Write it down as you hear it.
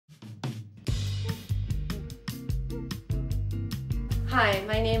Hi,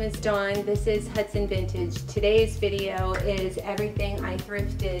 my name is Dawn. This is Hudson Vintage. Today's video is everything I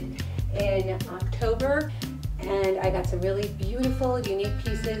thrifted in October, and I got some really beautiful, unique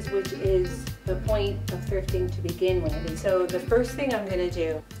pieces, which is the point of thrifting to begin with. And so the first thing I'm going to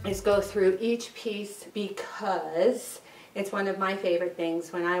do is go through each piece because it's one of my favorite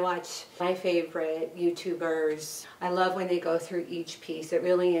things. When I watch my favorite YouTubers, I love when they go through each piece. It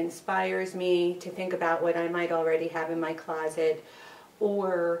really inspires me to think about what I might already have in my closet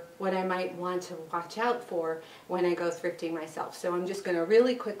or what I might want to watch out for when I go thrifting myself. So I'm just going to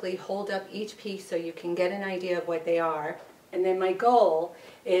really quickly hold up each piece so you can get an idea of what they are. And then my goal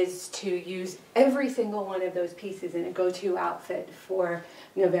is to use every single one of those pieces in a go-to outfit for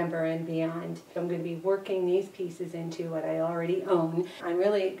November and beyond. I'm going to be working these pieces into what I already own. I'm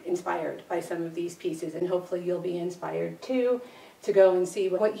really inspired by some of these pieces, and hopefully you'll be inspired too to go and see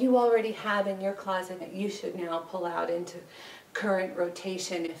what you already have in your closet that you should now pull out into current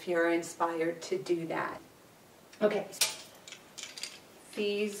rotation if you're inspired to do that. Okay,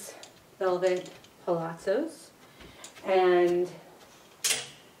 these velvet palazzos. And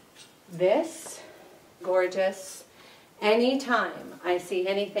this, gorgeous. Anytime I see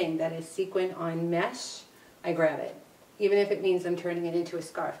anything that is sequin on mesh, I grab it. Even if it means I'm turning it into a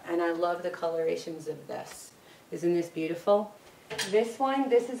scarf. And I love the colorations of this. Isn't this beautiful? This one,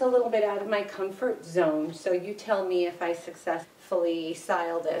 this is a little bit out of my comfort zone, so you tell me if I successfully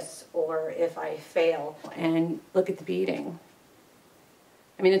style this or if I fail. And look at the beading.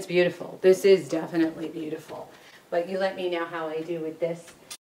 I mean, it's beautiful. This is definitely beautiful. But you let me know how I do with this.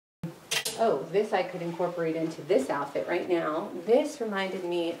 Oh, this I could incorporate into this outfit right now. This reminded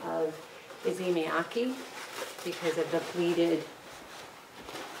me of Izzy Miyake because of the pleated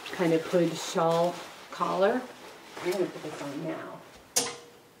kind of hood shawl collar. I'm going to put this on now.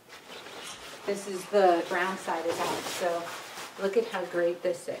 This is the brown side is out, so look at how great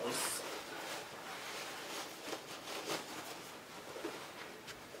this is.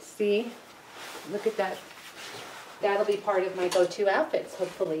 See? Look at that. That'll be part of my go-to outfits,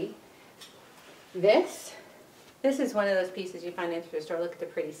 hopefully. This is one of those pieces you find in the thrift store. Look at the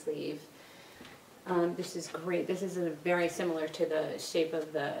pretty sleeve. This is great. This is very similar to the shape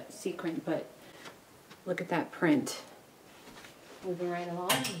of the sequin, but look at that print. Moving right along.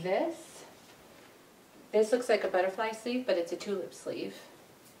 This looks like a butterfly sleeve, but it's a tulip sleeve.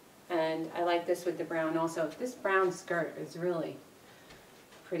 And I like this with the brown also. This brown skirt is really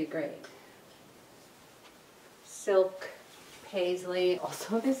pretty great. Silk paisley.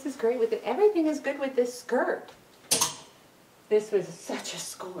 Also, this is great with it. Everything is good with this skirt. This was such a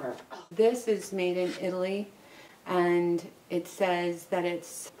score. Oh. This is made in Italy, and it says that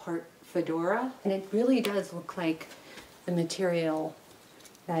it's part fedora, and it really does look like the material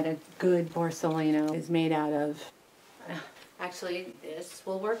that a good borsalino is made out of. Actually, this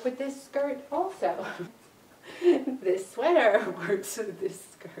will work with this skirt also. This sweater works with this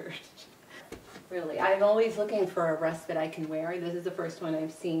skirt. Really, I'm always looking for a rest that I can wear. This is the first one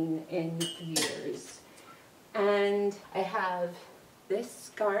I've seen in years. And I have this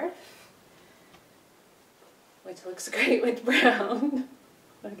scarf, which looks great with brown.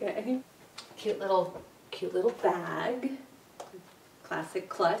 Okay. Cute little bag. Classic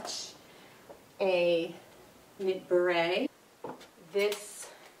clutch. A knit beret. This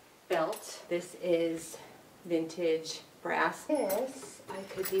belt. This is vintage brass. This I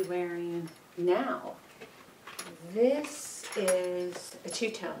could be wearing now. This is a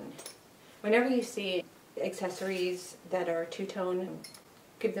two-tone. Whenever you see accessories that are two-tone,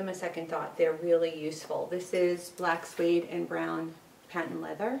 give them a second thought. They're really useful. This is black suede and brown patent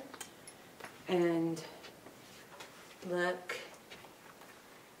leather. And look,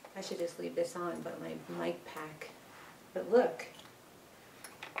 I should just leave this on, but my mic pack. But look.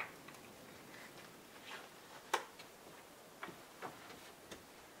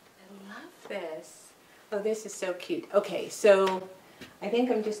 This. Oh, this is so cute. Okay, so I think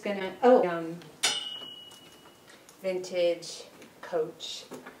I'm just gonna, vintage Coach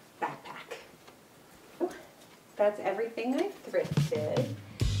backpack. That's everything I thrifted.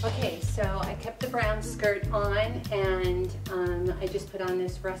 Okay, so I kept the brown skirt on, and I just put on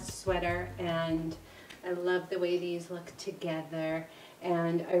this rust sweater, and I love the way these look together.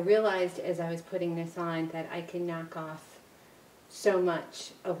 And I realized as I was putting this on that I can knock off so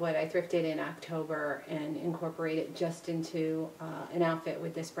much of what I thrifted in October and incorporate it just into an outfit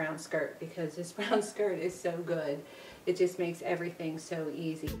with this brown skirt, because this brown skirt is so good. It just makes everything so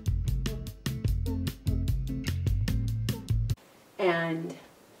easy. And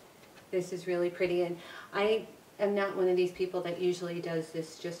this is really pretty, and I am not one of these people that usually does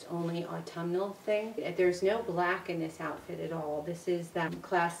this just only autumnal thing. There's no black in this outfit at all. This is that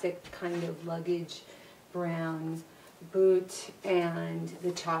classic kind of luggage brown boot and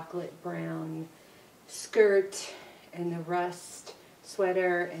the chocolate brown skirt and the rust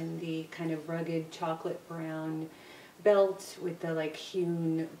sweater and the kind of rugged chocolate brown belt with the like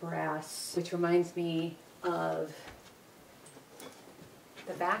hewn brass, which reminds me of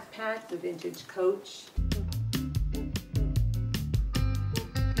the backpack, the vintage Coach.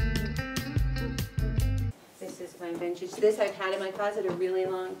 This is my vintage. This I've had in my closet a really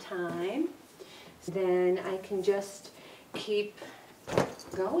long time. Then I can just keep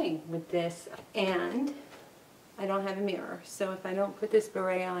going with this. And I don't have a mirror, so if I don't put this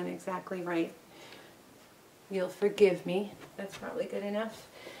beret on exactly right, you'll forgive me. That's probably good enough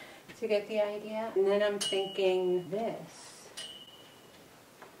to get the idea. And then I'm thinking this.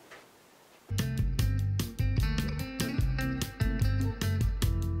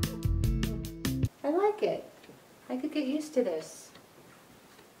 I like it. I could get used to this.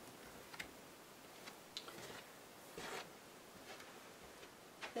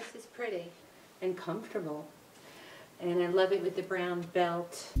 This is pretty and comfortable. And I love it with the brown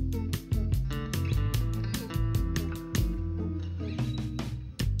belt.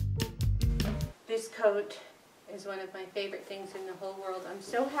 This coat is one of my favorite things in the whole world. I'm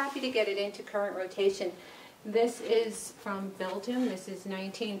so happy to get it into current rotation. This is from Belgium. This is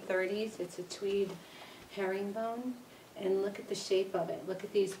 1930s. It's a tweed herringbone. And look at the shape of it. Look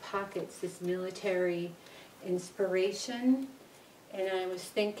at these pockets, this military inspiration. And I was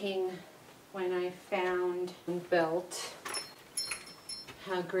thinking when I found the belt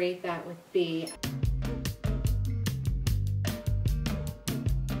how great that would be.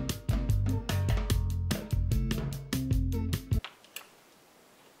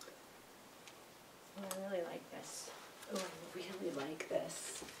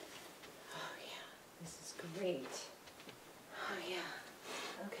 Great. Oh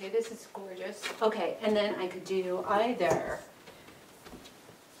yeah. Okay, this is gorgeous. Okay, and then I could do either,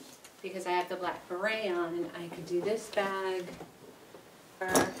 because I have the black beret on, I could do this bag, or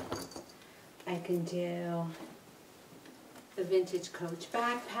I can do the vintage Coach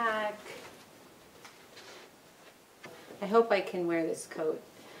backpack. I hope I can wear this coat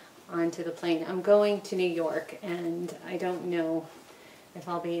onto the plane. I'm going to New York, and I don't know if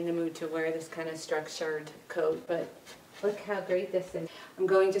I'll be in the mood to wear this kind of structured coat, but look how great this is. I'm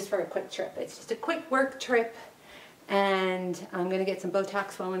going just for a quick trip. It's just a quick work trip, and I'm going to get some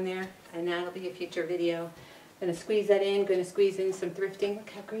Botox while I'm there, and that'll be a future video. I'm going to squeeze that in, going to squeeze in some thrifting. Look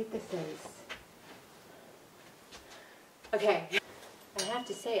how great this is. Okay, I have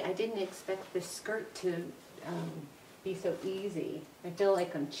to say, I didn't expect this skirt to be so easy. I feel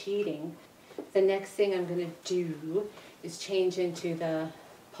like I'm cheating. The next thing I'm going to do is change into the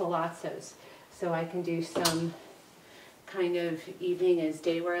palazzos, so I can do some kind of evening as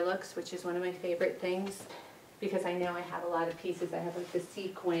day wear looks, which is one of my favorite things, because I know I have a lot of pieces. I have like the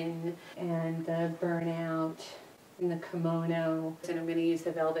sequin and the burnout and the kimono, and I'm going to use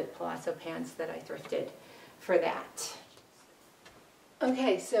the velvet palazzo pants that I thrifted for that.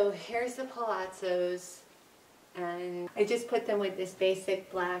 Okay, so here's the palazzos, and I just put them with this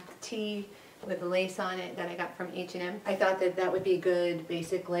basic black tee with a lace on it that I got from H&M. I thought that that would be a good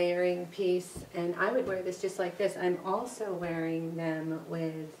basic layering piece, and I would wear this just like this. I'm also wearing them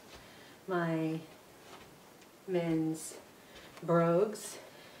with my men's brogues,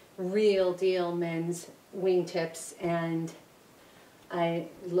 real deal men's wingtips, and I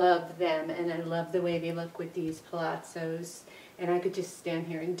love them, and I love the way they look with these palazzos, and I could just stand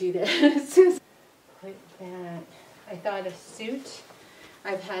here and do this. Put that. I thought a suit.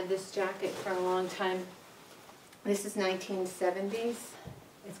 I've had this jacket for a long time. This is 1970s.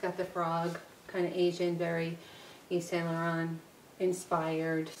 It's got the frog, kind of Asian, very Yves Saint Laurent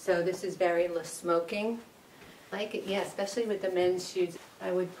inspired. So this is very Le Smoking. I like it, yeah, especially with the men's shoes.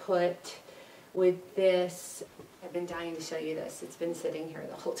 I would put with this, I've been dying to show you this. It's been sitting here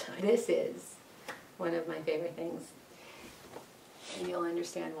the whole time. This is one of my favorite things. And you'll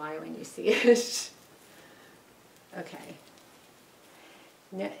understand why when you see it. Okay.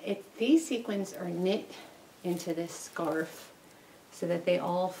 Now, these sequins are knit into this scarf so that they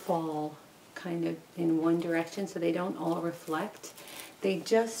all fall kind of in one direction, so they don't all reflect. They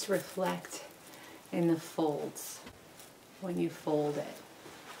just reflect in the folds when you fold it.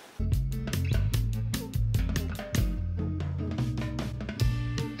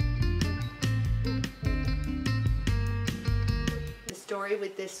 The story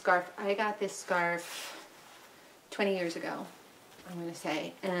with this scarf, I got this scarf 20 years ago. I'm going to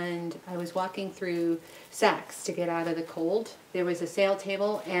say, and I was walking through Saks to get out of the cold. There was a sale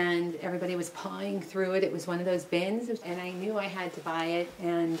table and everybody was pawing through it. It was one of those bins, and I knew I had to buy it,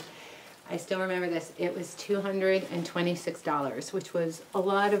 and I still remember this. It was $226, which was a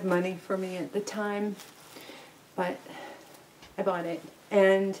lot of money for me at the time, but I bought it.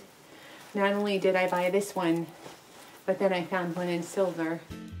 And not only did I buy this one, but then I found one in silver.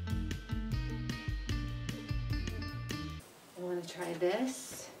 I want to try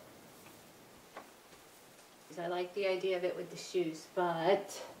this, because I like the idea of it with the shoes,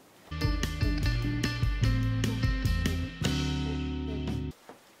 but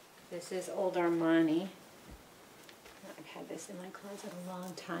this is Old Armani. I've had this in my closet a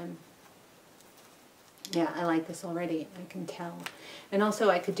long time. Yeah, I like this already, I can tell. And also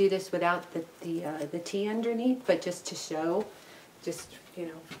I could do this without the T underneath, but just to show, just, you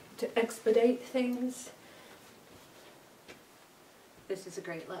know, to expedite things. This is a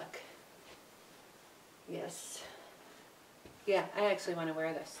great look. Yes. Yeah, I actually want to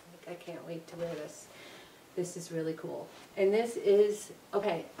wear this. Like, I can't wait to wear this. This is really cool. And this is,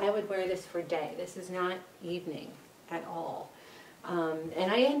 okay, I would wear this for day. This is not evening at all. And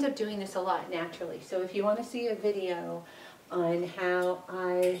I end up doing this a lot naturally. So if you want to see a video on how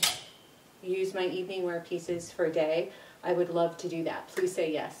I use my evening wear pieces for day, I would love to do that. Please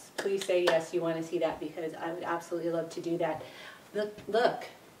say yes. Please say yes, you want to see that, because I would absolutely love to do that. Look.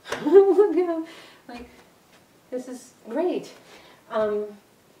 Look how, like, this is great. And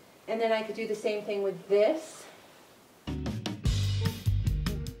then I could do the same thing with this.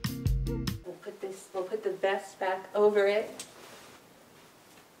 We'll put the vest back over it.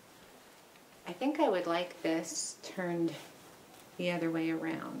 I think I would like this turned the other way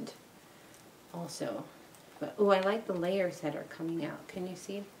around also. But, oh, I like the layers that are coming out. Can you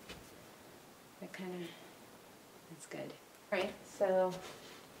see? That kind of, that's good. Right, so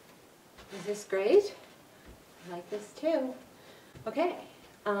is this great? I like this too. Okay,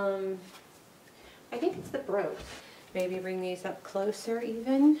 I think it's the brooch. Maybe bring these up closer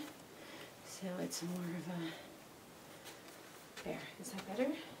even, so it's more of a, there, is that better?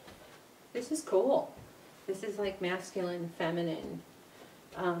 This is cool. This is like masculine, feminine.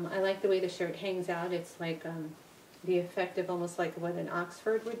 I like the way the shirt hangs out. It's like the effect of almost like what an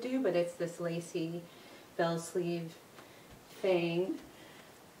Oxford would do, but it's this lacy bell sleeve thing.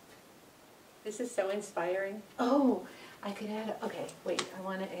 This is so inspiring. Oh, I could add, okay, wait, I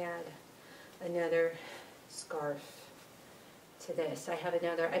want to add another scarf to this. I have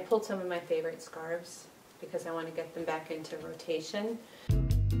another, I pulled some of my favorite scarves because I want to get them back into rotation. This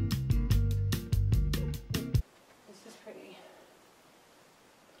is pretty.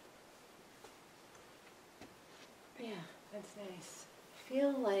 Yeah, that's nice. I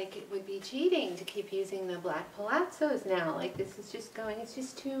feel like it would be cheating to keep using the black palazzos now. Like, this is just going, it's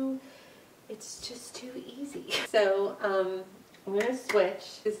just too easy. So I'm going to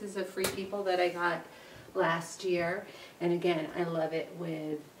switch. This is a Free People that I got last year, and again, I love it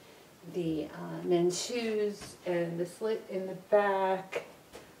with the men's shoes, and the slit in the back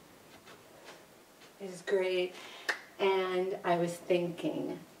is great. And I was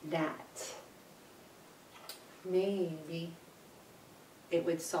thinking that maybe it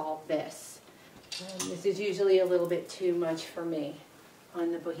would solve this. This is usually a little bit too much for me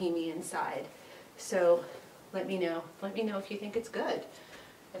on the bohemian side. So let me know if you think it's good,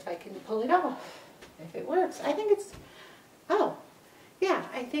 if I can pull it off, if it works. I think it's, oh, yeah,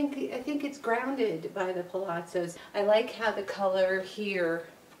 I think it's grounded by the palazzos. I like how the color here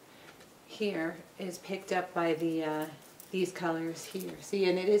is picked up by the these colors here. See,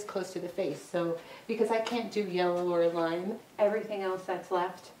 and it is close to the face. So because I can't do yellow or lime, everything else that's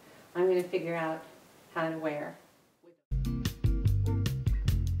left, I'm going to figure out how to wear.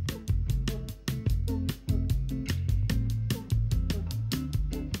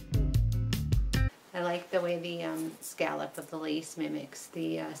 I like the way the scallop of the lace mimics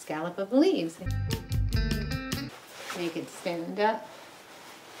the scallop of the leaves. Make it stand up.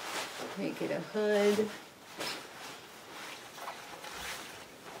 Make it a hood.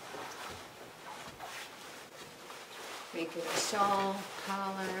 Make it a shawl,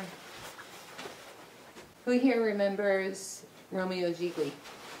 collar. Who here remembers Romeo Gigli?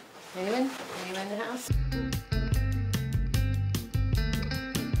 Anyone? Anyone in the house?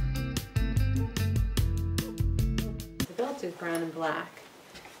 The belt is brown and black,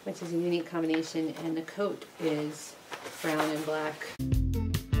 which is a unique combination, and the coat is brown and black.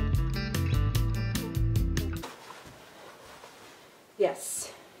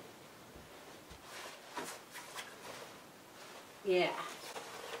 Yes. Yeah.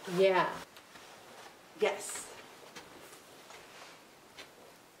 Yeah. Yes.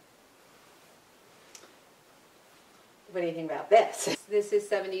 What do you think about this? This is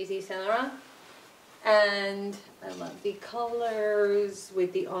 70s East Saint Laurent, and I love the colors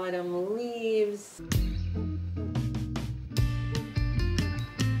with the autumn leaves.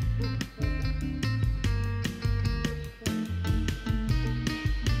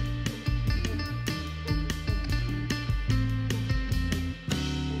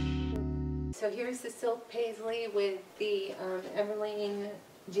 So here's the silk paisley with the Everlane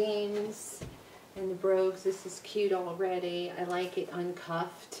jeans and the brogues. This is cute already. I like it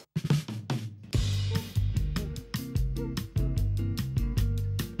uncuffed.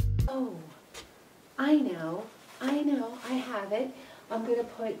 Oh, I know, I have it. I'm gonna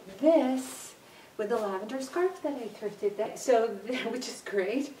put this with the lavender scarf that I thrifted, which is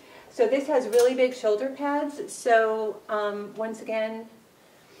great. So this has really big shoulder pads. So once again,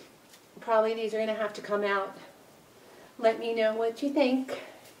 probably these are gonna have to come out. Let me know what you think.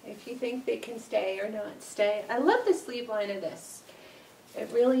 If you think they can stay or not stay. I love the sleeve line of this. It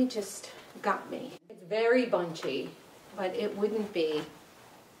really just got me. It's very bunchy, but it wouldn't be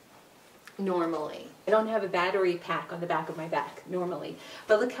normally. I don't have a battery pack on the back of my back normally,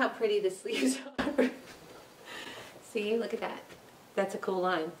 but look how pretty the sleeves are. See, look at that. That's a cool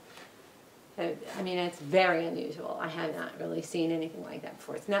line. I mean, it's very unusual. I have not really seen anything like that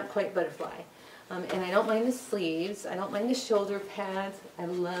before. It's not quite butterfly. And I don't mind the sleeves. I don't mind the shoulder pads. I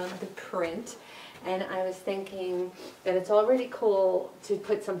love the print. And I was thinking that it's already cool to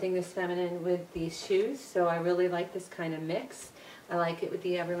put something this feminine with these shoes. So I really like this kind of mix. I like it with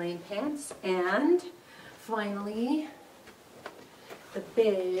the Everlane pants. And finally, the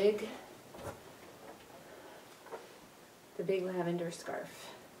big lavender scarf.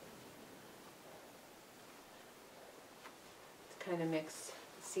 It's kind of mixed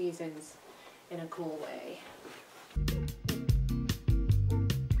seasons in a cool way.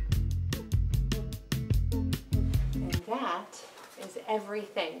 And that is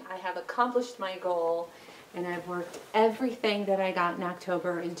everything. I have accomplished my goal, and I've worked everything that I got in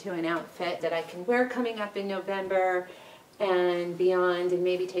October into an outfit that I can wear coming up in November and beyond, and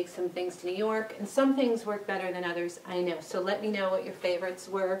maybe take some things to New York. And some things work better than others, I know. So let me know what your favorites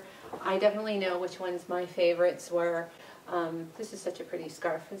were. I definitely know which ones my favorites were. This is such a pretty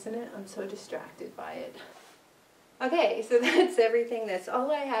scarf, isn't it? I'm so distracted by it. Okay, so that's everything. That's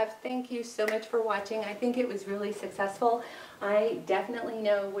all I have. Thank you so much for watching. I think it was really successful. I definitely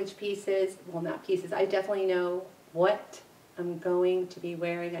know which pieces, well, not pieces, I definitely know what I'm going to be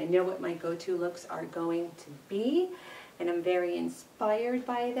wearing. I know what my go-to looks are going to be, and I'm very inspired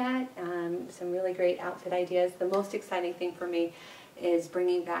by that. Some really great outfit ideas. The most exciting thing for me is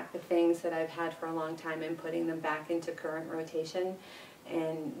bringing back the things that I've had for a long time and putting them back into current rotation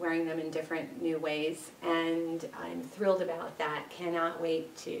and wearing them in different new ways. And I'm thrilled about that. Cannot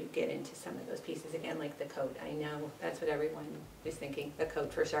wait to get into some of those pieces again, like the coat. I know that's what everyone is thinking, the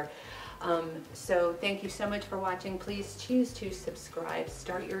coat for sure. So thank you so much for watching. Please choose to subscribe.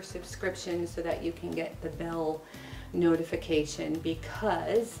 Start your subscription so that you can get the bell notification,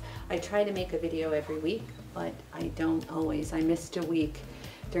 because I try to make a video every week, but I don't always. I missed a week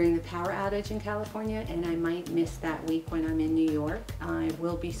during the power outage in California, and I might miss that week when I'm in New York. I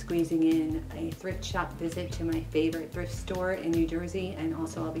will be squeezing in a thrift shop visit to my favorite thrift store in New Jersey, and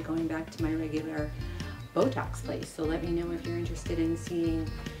also I'll be going back to my regular Botox place. So let me know if you're interested in seeing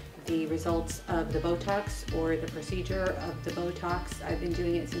the results of the Botox or the procedure of the Botox. I've been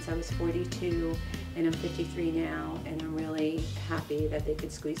doing it since I was 42 and I'm 53 now, and I'm really happy that they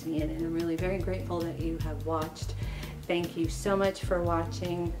could squeeze me in, and I'm really very grateful that you have watched. Thank you so much for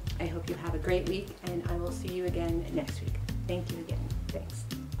watching. I hope you have a great week, and I will see you again next week. Thank you again. Thanks.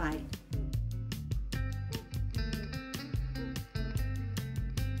 Bye.